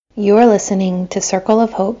You are listening to Circle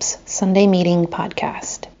of Hope's Sunday Meeting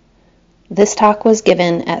podcast. This talk was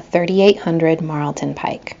given at 3800 Marlton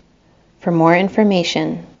Pike. For more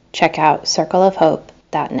information, check out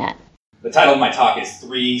circleofhope.net. The title of my talk is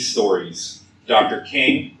Three Stories: Dr.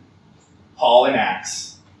 King, Paul in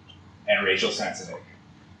Acts, and Rachel Sensenig.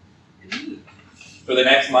 For the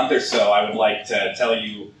next month or so, I would like to tell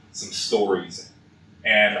you some stories,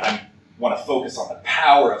 and I want to focus on the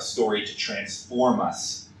power of story to transform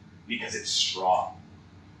us because it's strong.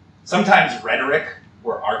 Sometimes rhetoric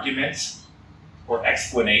or argument or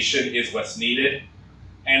explanation is what's needed,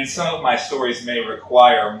 and some of my stories may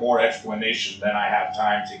require more explanation than I have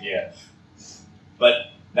time to give.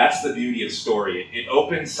 But that's the beauty of story. It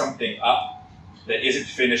opens something up that isn't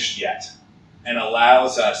finished yet and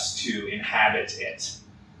allows us to inhabit it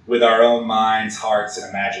with our own minds, hearts, and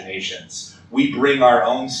imaginations. We bring our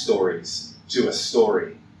own stories to a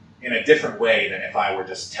story in a different way than if I were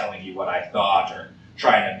just telling you what I thought or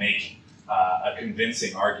trying to make a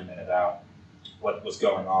convincing argument about what was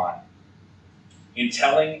going on. In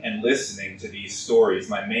telling and listening to these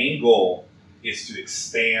stories, my main goal is to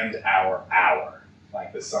expand our hour,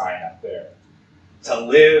 like the sign up there. To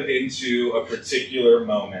live into a particular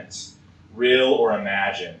moment, real or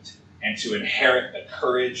imagined, and to inherit the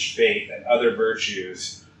courage, faith, and other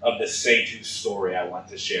virtues of the saint whose story I want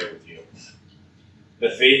to share with you. The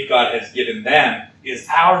faith God has given them is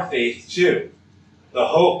our faith too. The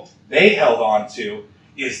hope they held on to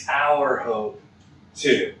is our hope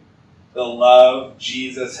too. The love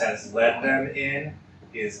Jesus has led them in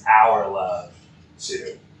is our love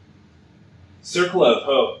too. Circle of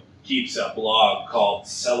Hope keeps a blog called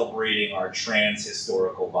Celebrating Our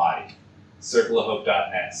Trans-Historical Body,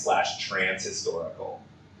 circleofhope.net/transhistorical,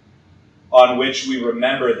 on which we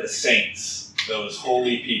remember the saints, those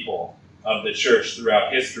holy people of the church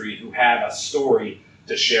throughout history who have a story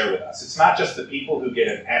to share with us. It's not just the people who get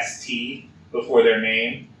an ST before their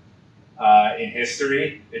name in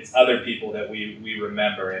history. It's other people that we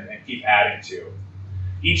remember and keep adding to.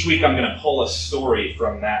 Each week I'm going to pull a story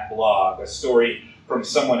from that blog, a story from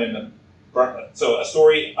someone a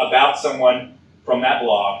story about someone from that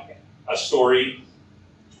blog, a story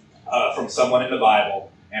from someone in the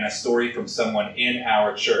Bible, and a story from someone in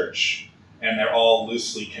our church. And they're all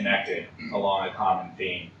loosely connected along a common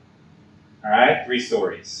theme. All right, 3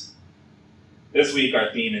 stories. This week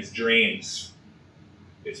our theme is dreams.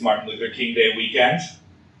 It's Martin Luther King Day weekend,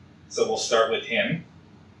 so we'll start with him.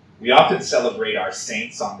 We often celebrate our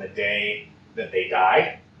saints on the day that they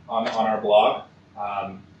died on our blog.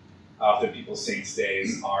 Often people's saints'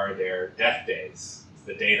 days are their death days. It's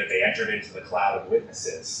the day that they entered into the cloud of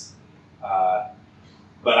witnesses.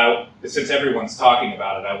 But since everyone's talking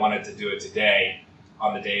about it, I wanted to do it today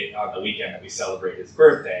on the weekend that we celebrate his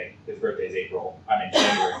birthday. His birthday is January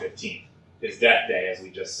 15th. His death day, as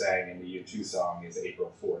we just sang in the U2 song, is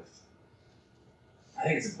April 4th. I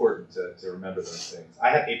think it's important to remember those things.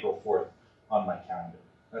 I have April 4th on my calendar.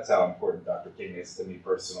 That's how important Dr. King is to me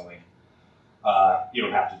personally. You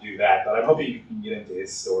don't have to do that, but I'm hoping you can get into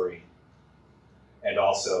his story. And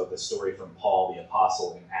also the story from Paul the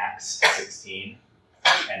Apostle in Acts 16.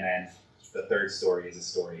 And then the third story is a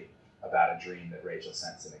story about a dream that Rachel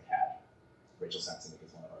Sensenig had. Rachel Sensenig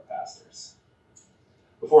is one of our pastors.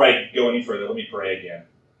 Before I go any further, let me pray again.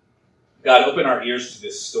 God, open our ears to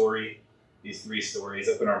this story, these 3 stories.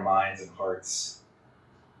 Open our minds and hearts.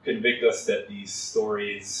 Convict us that these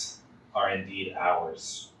stories are indeed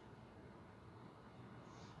ours.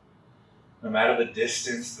 No matter the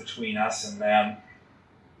distance between us and them,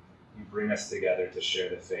 you bring us together to share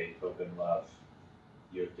the faith, hope, and love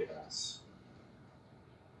you have given us.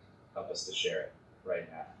 Help us to share it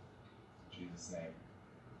right now. In Jesus' name,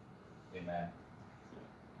 amen.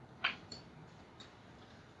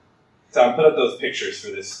 So I put up those pictures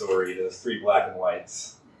for this story, those 3 black and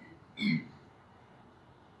whites.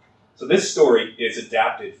 So this story is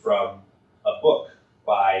adapted from a book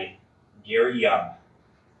by Gary Young.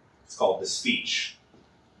 It's called The Speech,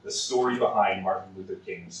 the story behind Martin Luther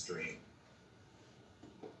King's dream.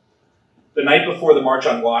 The night before the March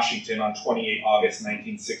on Washington on 28 August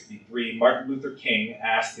 1963, Martin Luther King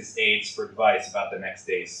asked his aides for advice about the next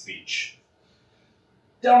day's speech.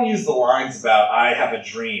 Don't use the lines about, "I have a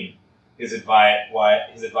dream," his advisor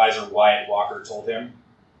Wyatt Walker told him.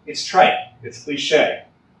 It's trite, it's cliche.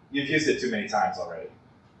 You've used it too many times already.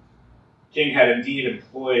 King had indeed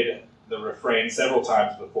employed the refrain several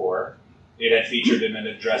times before. It had featured in an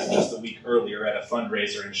address just a week earlier at a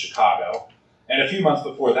fundraiser in Chicago, and a few months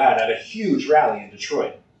before that at a huge rally in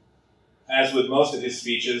Detroit. As with most of his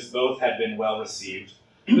speeches, both had been well received,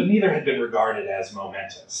 but neither had been regarded as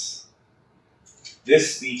momentous.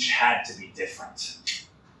 This speech had to be different.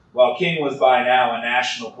 While King was by now a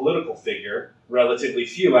national political figure, relatively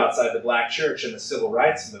few outside the Black church and the civil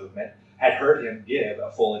rights movement had heard him give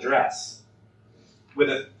a full address.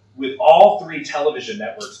 With all three television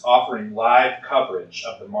networks offering live coverage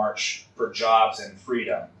of the March for Jobs and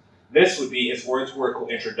Freedom, this would be his rhetorical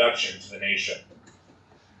introduction to the nation.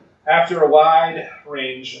 After a wide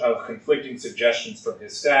range of conflicting suggestions from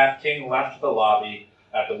his staff, King left the lobby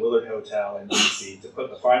at the Willard Hotel in D.C. to put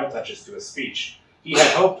the final touches to a speech he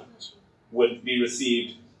had hoped would be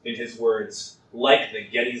received, in his words, like the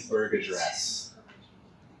Gettysburg Address.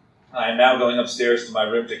 "I am now going upstairs to my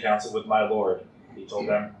room to counsel with my lord," he told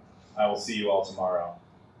them. "I will see you all tomorrow."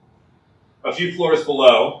 A few floors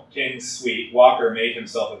below King's suite, Walker made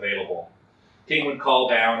himself available. King would call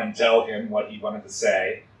down and tell him what he wanted to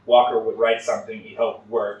say. Walker would write something he hoped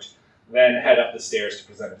worked, then head up the stairs to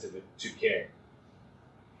present it to King.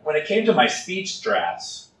 "When it came to my speech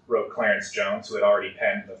drafts," wrote Clarence Jones, who had already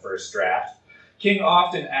penned the first draft, "King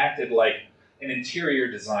often acted like an interior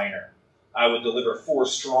designer. I would deliver 4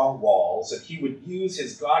 strong walls, and he would use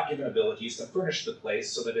his God-given abilities to furnish the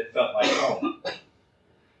place so that it felt like home."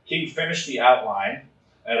 King finished the outline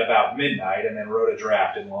at about midnight and then wrote a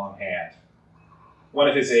draft in longhand. One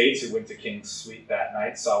of his aides who went to King's suite that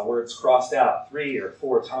night saw words crossed out 3 or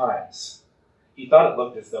 4 times. He thought it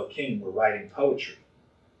looked as though King were writing poetry.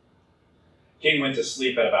 King went to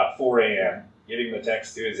sleep at about 4 a.m., giving the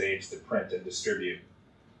text to his aides to print and distribute.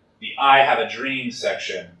 The "I have a dream"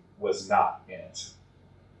 section was not in it.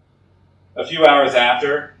 A few hours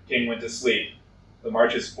after King went to sleep, the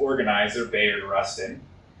march's organizer, Bayard Rustin,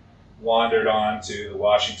 wandered on to the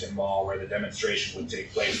Washington Mall where the demonstration would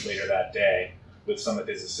take place later that day with some of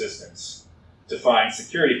his assistants, to find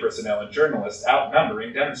security personnel and journalists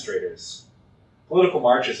outnumbering demonstrators. Political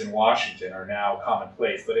marches in Washington are now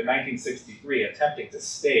commonplace, but in 1963, attempting to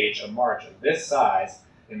stage a march of this size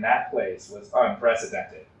in that place was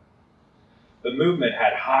unprecedented. The movement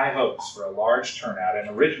had high hopes for a large turnout and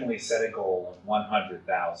originally set a goal of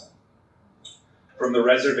 100,000. From the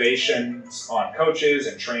reservations on coaches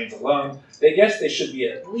and trains alone, they guessed they should be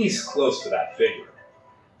at least close to that figure.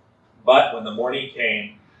 But when the morning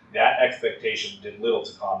came, that expectation did little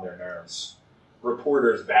to calm their nerves.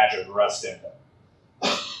 Reporters badgered Rustin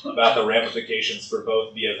about the ramifications for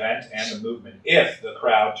both the event and the movement if the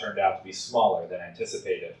crowd turned out to be smaller than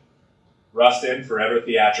anticipated. Rustin, forever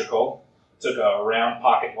theatrical, took a round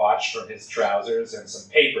pocket watch from his trousers and some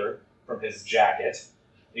paper from his jacket.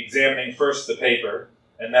 Examining first the paper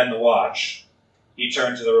and then the watch, he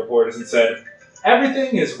turned to the reporters and said,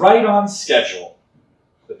 "Everything is right on schedule."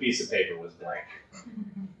 The piece of paper was blank.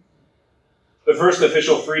 The first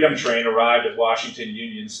official Freedom train arrived at Washington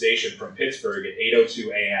Union Station from Pittsburgh at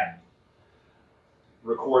 8:02 a.m.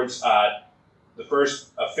 The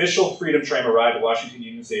first official Freedom train arrived at Washington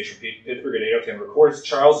Union Station from Pittsburgh at 8:10. Records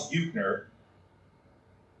Charles Euchner.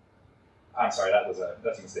 I'm sorry,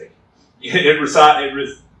 that's a mistake.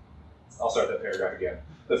 I'll start that paragraph again.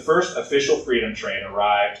 The first official Freedom train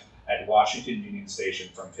arrived at Washington Union Station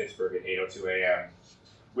from Pittsburgh at 8:02 a.m.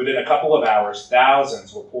 Within a couple of hours,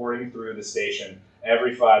 thousands were pouring through the station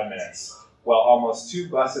every 5 minutes, while almost 2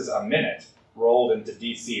 buses a minute rolled into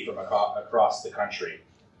D.C. from across the country.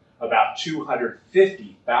 About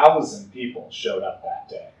 250,000 people showed up that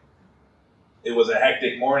day. It was a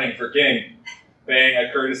hectic morning for King, paying a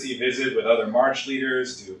courtesy visit with other march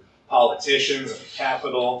leaders to politicians at the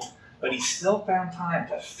Capitol, but he still found time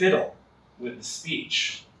to fiddle with the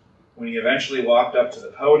speech. When he eventually walked up to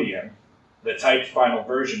the podium, the typed final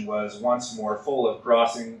version was once more full of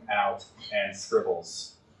crossing out and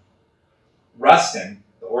scribbles. Rustin,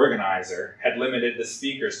 the organizer, had limited the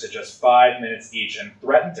speakers to just 5 minutes each and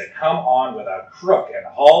threatened to come on with a crook and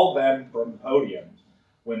haul them from the podium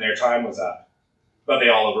when their time was up. But they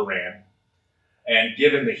all overran. And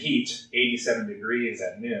given the heat, 87 degrees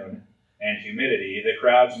at noon, and humidity, the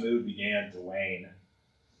crowd's mood began to wane.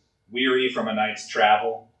 Weary from a night's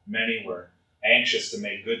travel, many were anxious to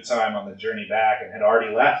make good time on the journey back and had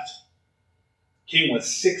already left. King was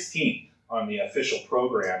 16th on the official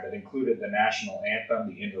program that included the national anthem,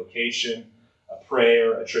 the invocation, a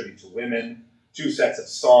prayer, a tribute to women, 2 sets of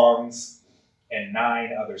songs, and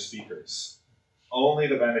 9 other speakers. Only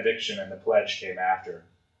the benediction and the pledge came after.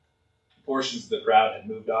 Portions of the crowd had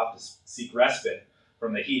moved off to seek respite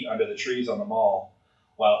from the heat under the trees on the mall,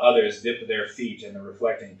 while others dipped their feet in the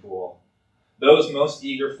reflecting pool. Those most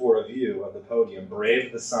eager for a view of the podium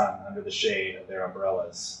braved the sun under the shade of their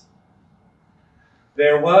umbrellas.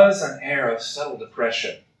 There was an air of subtle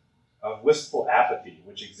depression, of wistful apathy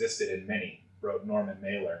which existed in many, wrote Norman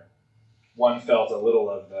Mailer. one felt a little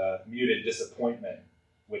of the muted disappointment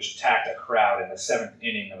which attacked a crowd in the 7th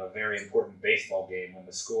inning of a very important baseball game when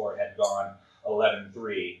the score had gone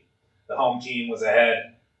 11-3. The home team was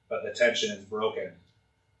ahead, but the tension is broken.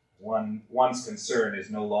 One's concern is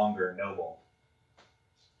no longer noble.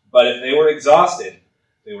 But if they were exhausted,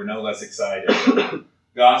 they were no less excited.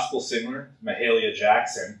 Gospel singer Mahalia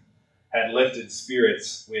Jackson had lifted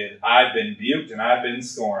spirits with "I've been buked and I've been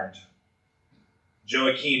scorned."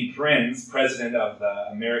 Joachim Prinz, president of the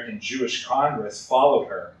American Jewish Congress, followed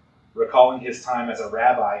her, recalling his time as a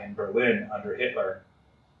rabbi in Berlin under Hitler.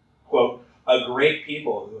 Quote, "A great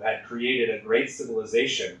people who had created a great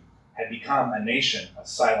civilization had become a nation of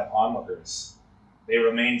silent onlookers. They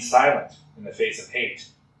remained silent in the face of hate,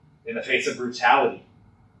 in the face of brutality,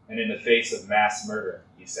 and in the face of mass murder,"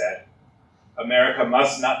 he said. "America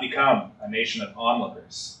must not become a nation of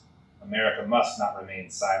onlookers. America must not remain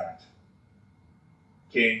silent."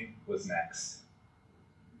 King was next.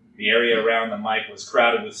 The area around the mic was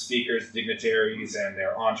crowded with speakers, dignitaries, and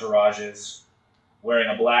their entourages. Wearing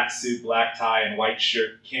a black suit, black tie, and white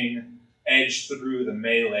shirt, King edged through the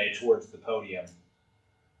melee towards the podium.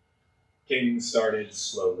 King started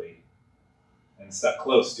slowly and stuck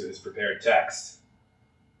close to his prepared text.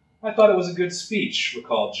 "I thought it was a good speech,"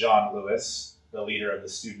 recalled John Lewis, the leader of the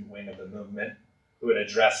student wing of the movement, who had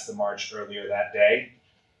addressed the march earlier that day.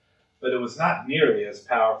 But it was not nearly as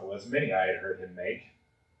powerful as many I had heard him make.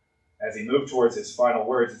 As he moved towards his final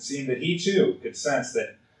words, it seemed that he too could sense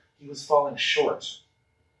that he was falling short.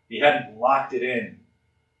 He hadn't locked it in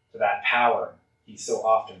to that power he so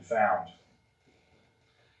often found.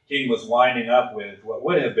 King was winding up with what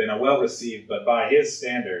would have been a well-received, but by his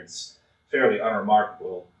standards, fairly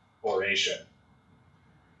unremarkable oration.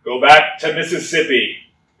 "Go back to Mississippi.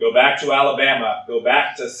 Go back to Alabama. Go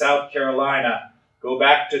back to South Carolina. Go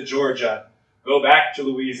back to Georgia. Go back to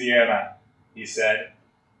Louisiana," he said.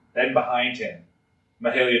 Then behind him,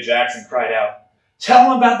 Mahalia Jackson cried out,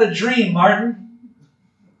 "Tell him about the dream, Martin."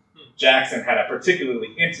 Jackson had a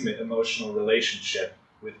particularly intimate emotional relationship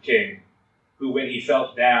with King, who, when he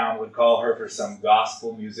felt down, would call her for some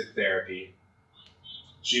gospel music therapy.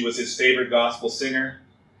 She was his favorite gospel singer,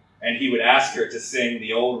 and he would ask her to sing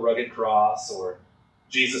 "The Old Rugged Cross" or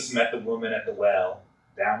 "Jesus Met the Woman at the Well"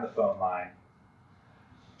 down the phone line.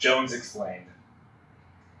 Jones explained.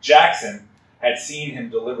 Jackson had seen him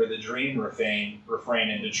deliver the dream refrain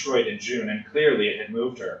in Detroit in June, and clearly it had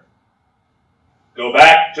moved her. "Go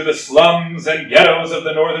back to the slums and ghettos of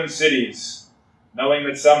the northern cities, knowing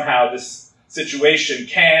that somehow this situation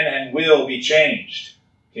can and will be changed,"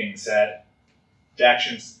 King said.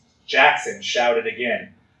 Jackson shouted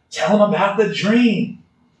again, "Tell him about the dream.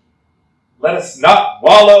 Let us not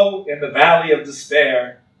wallow in the valley of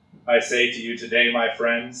despair, I say to you today, my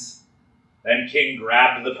friends." Then King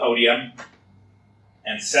grabbed the podium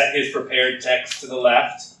and set his prepared text to the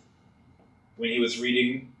left. When he was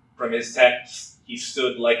reading from his text, he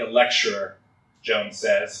stood like a lecturer, Jones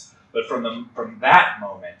says. But from that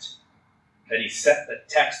moment that he set the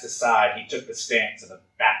text aside, he took the stance of a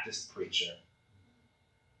Baptist preacher.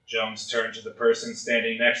 Jones turned to the person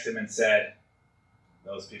standing next to him and said,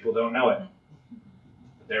 "Those people don't know it,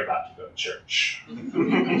 but they're about to go to church."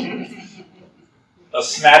 A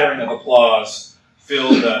smattering of applause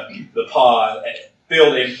filled a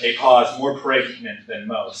pause more pregnant than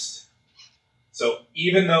most. So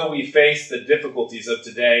even though we face the difficulties of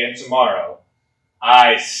today and tomorrow,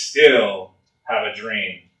 I still have a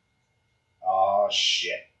dream. "Aw,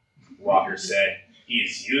 shit," Walker said.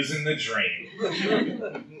 "He's using the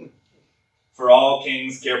dream." For all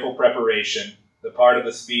King's careful preparation, the part of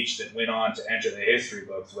the speech that went on to enter the history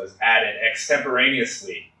books was added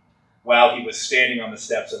extemporaneously while he was standing on the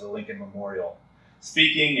steps of the Lincoln Memorial.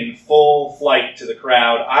 Speaking in full flight to the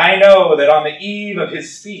crowd, I know that on the eve of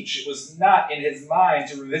his speech, it was not in his mind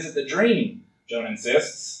to revisit the dream, Joan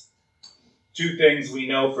insists. Two things we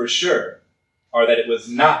know for sure are that it was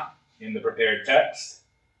not in the prepared text,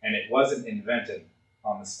 and it wasn't invented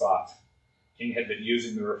on the spot. King had been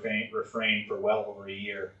using the refrain for well over a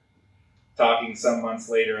year. Talking some months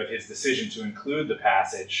later of his decision to include the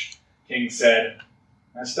passage, King said,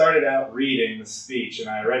 "I started out reading the speech and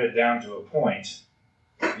I read it down to a point.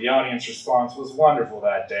 The audience response was wonderful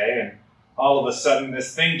that day, and all of a sudden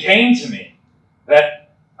this thing came to me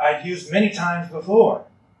that I'd used many times before.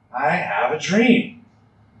 I have a dream,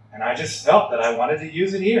 and I just felt that I wanted to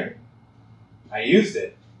use it here. I used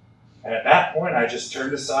it, and at that point I just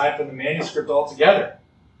turned aside from the manuscript altogether.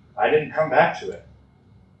 I didn't come back to it."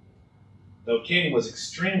 Though King was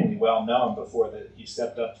extremely well known before he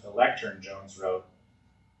stepped up to the lectern, Jones wrote,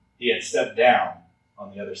 he had stepped down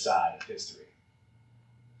on the other side of history.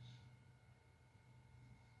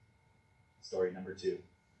 Story number 2.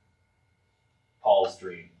 Paul's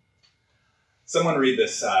dream. Someone read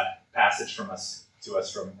this passage to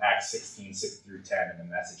us from Acts 16, 6 through 10 in the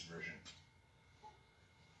Message version.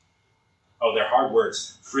 Oh, they're hard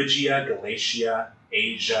words. Phrygia, Galatia,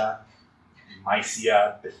 Asia,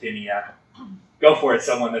 Mysia, Bithynia. Go for it,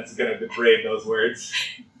 someone that's going to brave those words.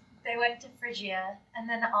 They went to Phrygia and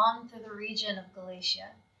then on through the region of Galatia.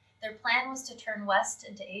 Their plan was to turn west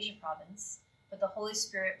into Asia province, but the Holy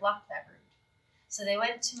Spirit blocked that route. So they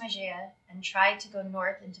went to Mysia and tried to go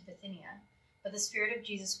north into Bithynia, but the Spirit of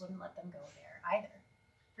Jesus wouldn't let them go there either.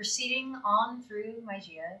 Proceeding on through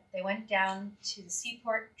Mysia, they went down to the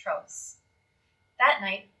seaport Troas. That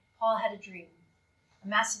night, Paul had a dream. A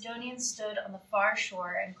Macedonian stood on the far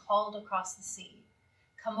shore and called across the sea,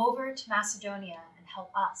 "Come over to Macedonia and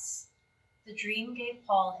help us." The dream gave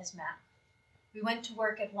Paul his map. We went to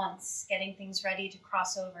work at once, getting things ready to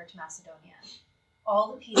cross over to Macedonia.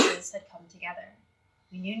 All the pieces had come together.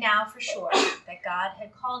 We knew now for sure that God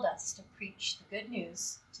had called us to preach the good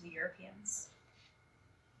news to the Europeans.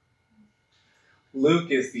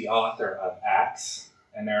 Luke is the author of Acts,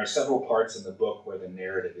 and there are several parts in the book where the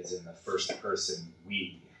narrative is in the first person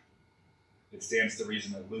we. It stands to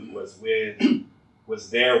reason that Luke was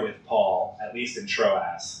there with Paul, at least in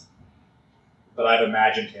Troas. But I've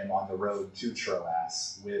imagined him on the road to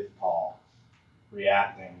Troas with Paul,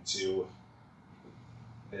 reacting to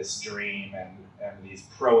this dream and these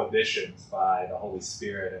prohibitions by the Holy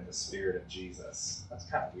Spirit and the Spirit of Jesus. That's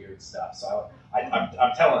kind of weird stuff. So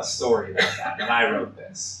I'm telling a story about that. When I wrote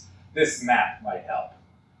this map might help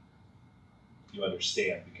you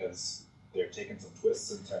understand, because they're taking some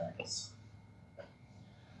twists and turns.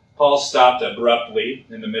 Paul stopped abruptly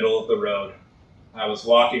in the middle of the road. I was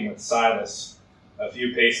walking with Silas a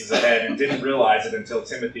few paces ahead and didn't realize it until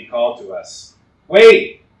Timothy called to us.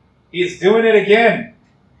 "Wait! He's doing it again!"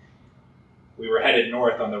 We were headed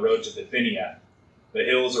north on the road to Bithynia. The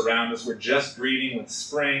hills around us were just greening with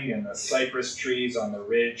spring, and the cypress trees on the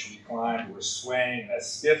ridge we climbed were swaying in a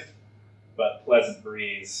stiff but pleasant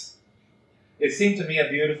breeze. It seemed to me a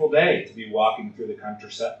beautiful day to be walking through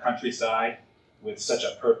the countryside with such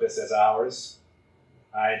a purpose as ours.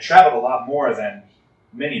 I had traveled a lot more than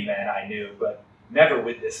many men I knew, but never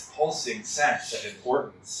with this pulsing sense of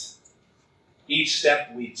importance. Each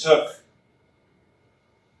step we took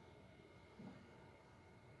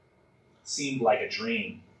seemed like a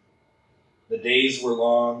dream. The days were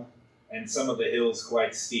long, and some of the hills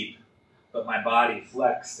quite steep, but my body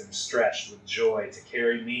flexed and stretched with joy to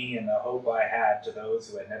carry me and the hope I had to those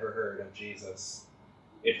who had never heard of Jesus.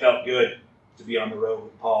 It felt good to be on the road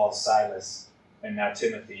with Paul, Silas, and now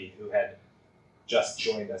Timothy, who had just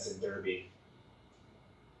joined us in Derbe.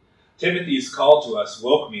 Timothy's call to us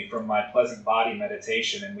woke me from my pleasant body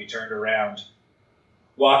meditation, and we turned around.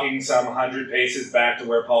 Walking some 100 paces back to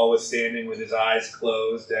where Paul was standing with his eyes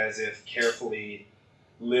closed, as if carefully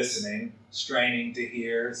listening, straining to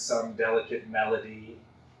hear some delicate melody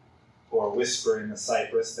or whisper in the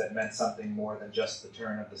cypress that meant something more than just the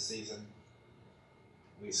turn of the season.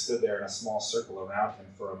 We stood there in a small circle around him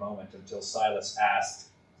for a moment until Silas asked,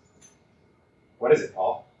 "What is it,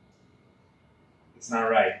 Paul?" "It's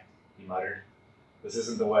not right," he muttered. "This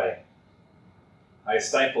isn't the way." I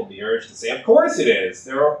stifled the urge to say, "Of course it is.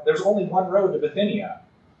 There's only one road to Bithynia."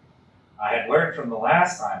 I had learned from the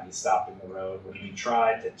last time he stopped in the road when he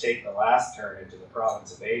tried to take the last turn into the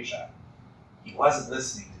province of Asia. He wasn't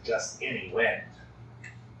listening to just any wind.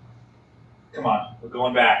 "Come on, we're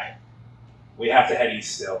going back. We have to head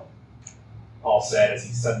east still," Paul said as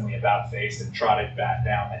he suddenly about-faced and trotted back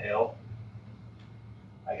down the hill.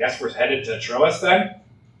 "I guess we're headed to Troas then?"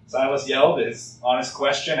 Silas yelled, his honest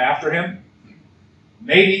question after him.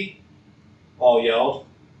 "Maybe," Paul yelled,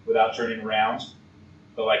 without turning around,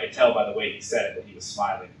 though I could tell by the way he said it that he was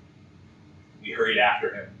smiling. We hurried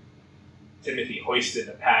after him. Timothy hoisted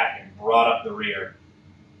the pack and brought up the rear.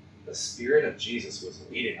 The Spirit of Jesus was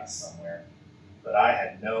leading us somewhere, but I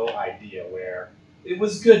had no idea where. It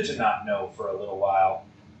was good to not know for a little while.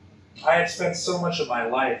 I had spent so much of my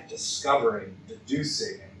life discovering,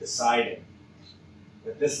 deducing, and deciding.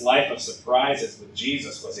 That this life of surprises with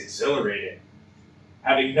Jesus was exhilarating.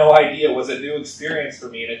 Having no idea was a new experience for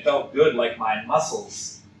me, and it felt good, like my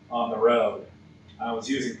muscles on the road. I was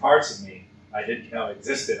using parts of me I didn't know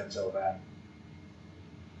existed until then.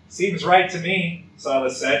 "Seems right to me,"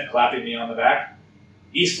 Silas said, clapping me on the back.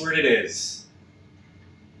 "Eastward it is."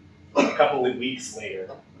 A couple of weeks later,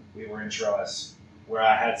 we were in Troas, where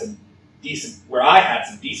I had some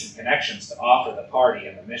decent connections to offer the party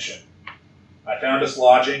and the mission. I found us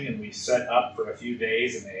lodging, and we set up for a few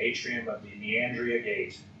days in the atrium of the Neandria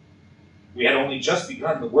Gate. We had only just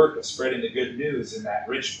begun the work of spreading the good news in that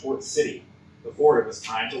rich port city before it was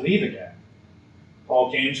time to leave again.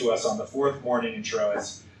 Paul came to us on the fourth morning in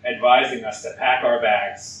Troas, advising us to pack our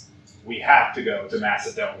bags. We have to go to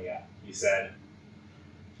Macedonia, he said.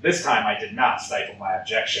 This time I did not stifle my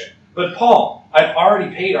objection. But Paul, I've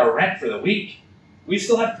already paid our rent for the week. We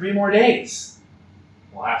still have 3 more days.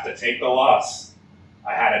 We'll have to take the loss.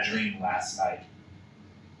 I had a dream last night.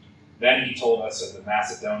 Then he told us of the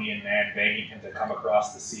Macedonian man begging him to come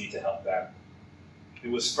across the sea to help them. It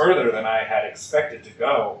was further than I had expected to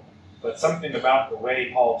go, but something about the way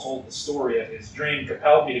Paul told the story of his dream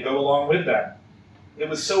compelled me to go along with them. It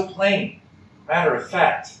was so plain, matter of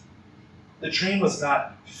fact. The dream was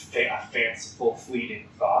not a fanciful, fleeting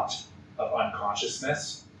thought of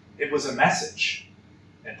unconsciousness. It was a message,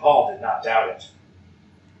 and Paul did not doubt it.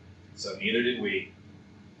 So neither did we.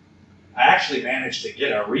 I actually managed to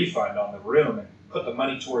get a refund on the room and put the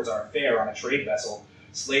money towards our fare on a trade vessel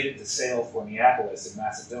slated to sail for Neapolis in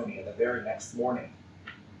Macedonia the very next morning.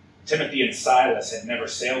 Timothy and Silas had never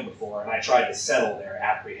sailed before, and I tried to settle their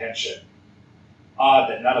apprehension. Odd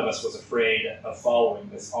that none of us was afraid of following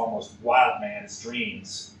this almost wild man's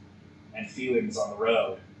dreams and feelings on the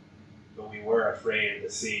road, but we were afraid of the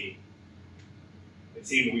sea. It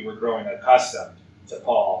seemed we were growing accustomed to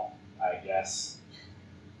Paul, I guess.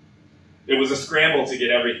 It was a scramble to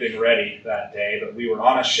get everything ready that day, but we were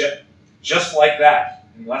on a ship just like that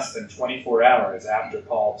in less than 24 hours after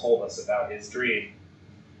Paul told us about his dream.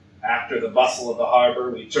 After the bustle of the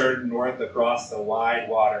harbor, we turned north across the wide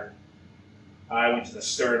water. I went to the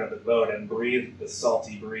stern of the boat and breathed the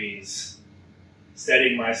salty breeze,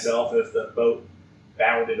 steadying myself as the boat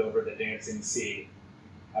bounded over the dancing sea.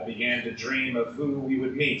 I began to dream of who we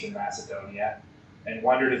would meet in Macedonia and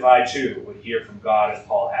wondered if I too would hear from God as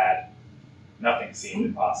Paul had. Nothing seemed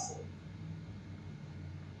impossible.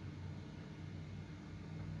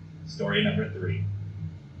 Story number 3.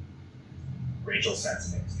 Rachel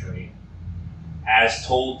Sensening's dream. As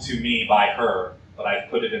told to me by her, but I've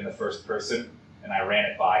put it in the first person and I ran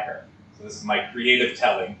it by her. So this is my creative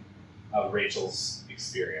telling of Rachel's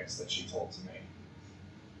experience that she told to me.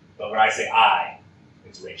 But when I say I,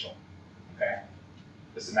 it's Rachel. Okay?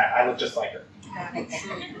 Listen, I look just like her.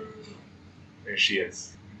 There she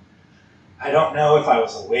is. I don't know if I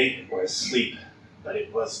was awake or asleep, but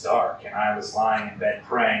it was dark and I was lying in bed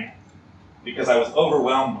praying because I was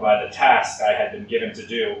overwhelmed by the task I had been given to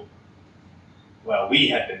do. Well, we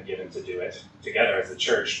had been given to do it together as a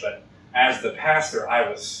church, but as the pastor, I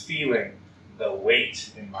was feeling the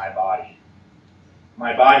weight in my body.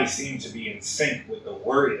 My body seemed to be in sync with the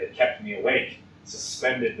worry that kept me awake,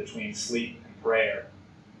 suspended between sleep and prayer.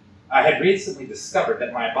 I had recently discovered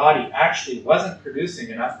that my body actually wasn't producing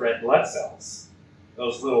enough red blood cells,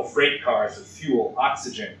 those little freight cars of fuel,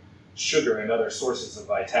 oxygen, sugar, and other sources of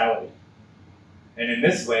vitality. And in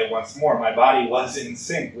this way, once more, my body was in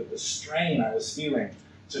sync with the strain I was feeling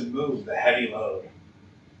to move the heavy load.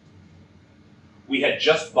 We had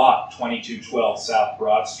just bought 2212 South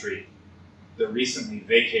Broad Street, the recently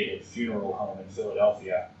vacated funeral home in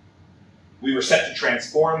Philadelphia. We were set to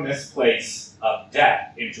transform this place of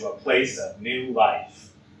death into a place of new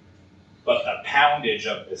life. But the poundage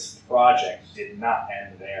of this project did not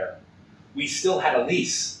end there. We still had a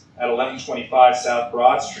lease at 1125 South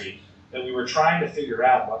Broad Street that we were trying to figure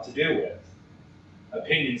out what to do with.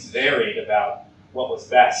 Opinions varied about what was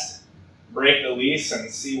best. Break the lease and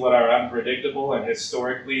see what our unpredictable and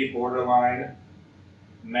historically borderline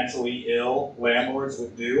mentally ill landlords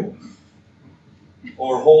would do,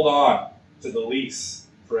 or hold on to the lease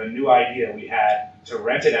for a new idea we had to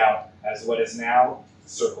rent it out as what is now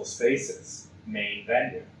Circle Space's main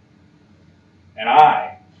venue. And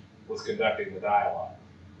I was conducting the dialogue.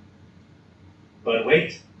 But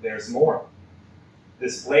wait, there's more.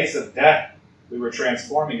 This place of death we were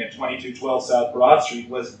transforming at 2212 South Broad Street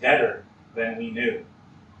was deader than we knew.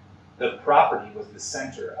 The property was the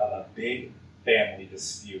center of a big family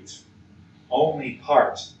dispute. Only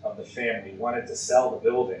part of the family wanted to sell the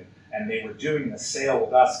building, and they were doing the sale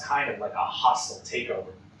with us kind of like a hostile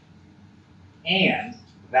takeover. And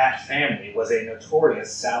that family was a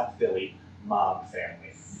notorious South Philly mob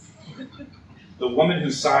family. The woman who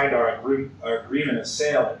signed our agreement of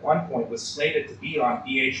sale at one point was slated to be on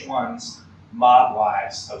VH1's Mob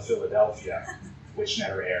Wives of Philadelphia, which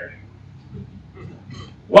never aired.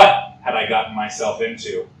 What had I gotten myself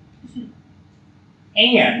into?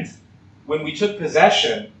 And when we took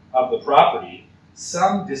possession of the property,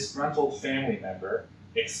 some disgruntled family member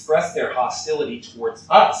expressed their hostility towards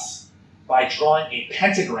us by drawing a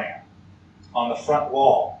pentagram on the front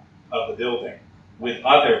wall of the building with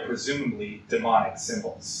other presumably demonic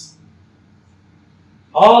symbols.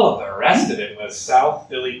 All of the rest of it was South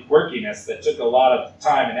Philly quirkiness that took a lot of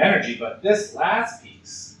time and energy, but this last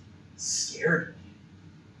piece scared me.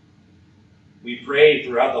 We prayed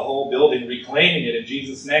throughout the whole building, reclaiming it in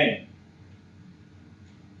Jesus' name.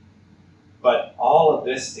 But all of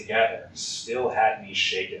this together still had me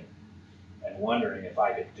shaken and wondering if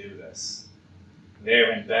I could do this.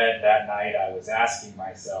 There in bed that night, I was asking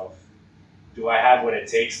myself, do I have what it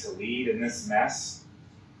takes to lead in this mess?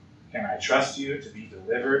 Can I trust you to be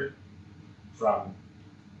delivered from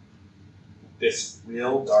this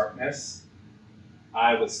real darkness?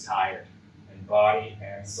 I was tired in body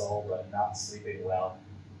and soul, but not sleeping well.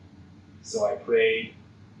 So I prayed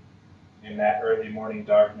in that early morning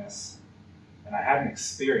darkness, and I had an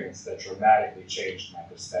experience that dramatically changed my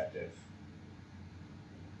perspective.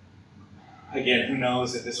 Again, who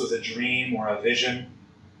knows if this was a dream or a vision,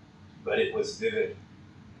 but it was vivid.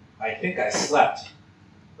 I think I slept,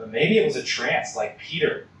 but maybe it was a trance like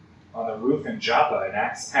Peter on the roof in Joppa in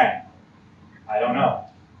Acts 10. I don't know.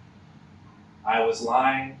 I was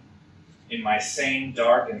lying in my same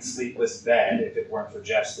dark and sleepless bed, if it weren't for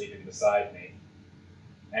Jeff sleeping beside me,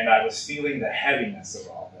 and I was feeling the heaviness of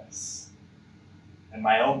all this and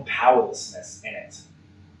my own powerlessness in it.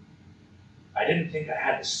 I didn't think I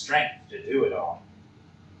had the strength to do it all.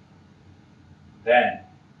 Then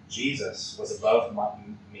Jesus was above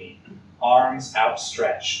me, arms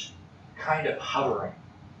outstretched, kind of hovering.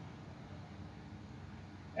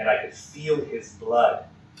 And I could feel his blood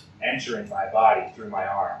entering my body through my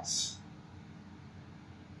arms.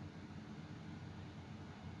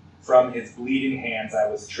 From his bleeding hands, I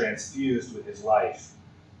was transfused with his life,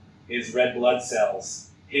 his red blood cells,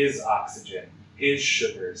 his oxygen, his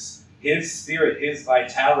sugars, his spirit, his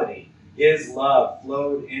vitality, his love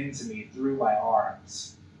flowed into me through my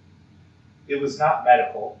arms. It was not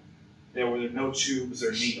medical. There were no tubes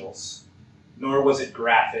or needles, nor was it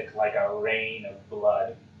graphic like a rain of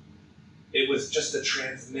blood. It was just a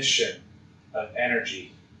transmission of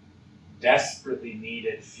energy, desperately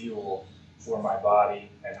needed fuel for my body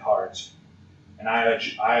and heart. And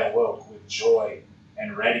I awoke with joy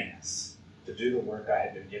and readiness to do the work I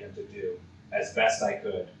had been given to do as best I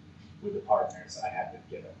could with the partners I had been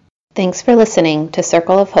given. Thanks for listening to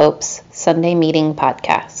Circle of Hope's Sunday Meeting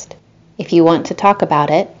podcast. If you want to talk about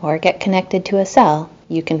it or get connected to a cell,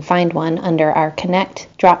 you can find one under our Connect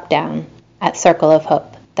drop-down at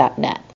circleofhope.net.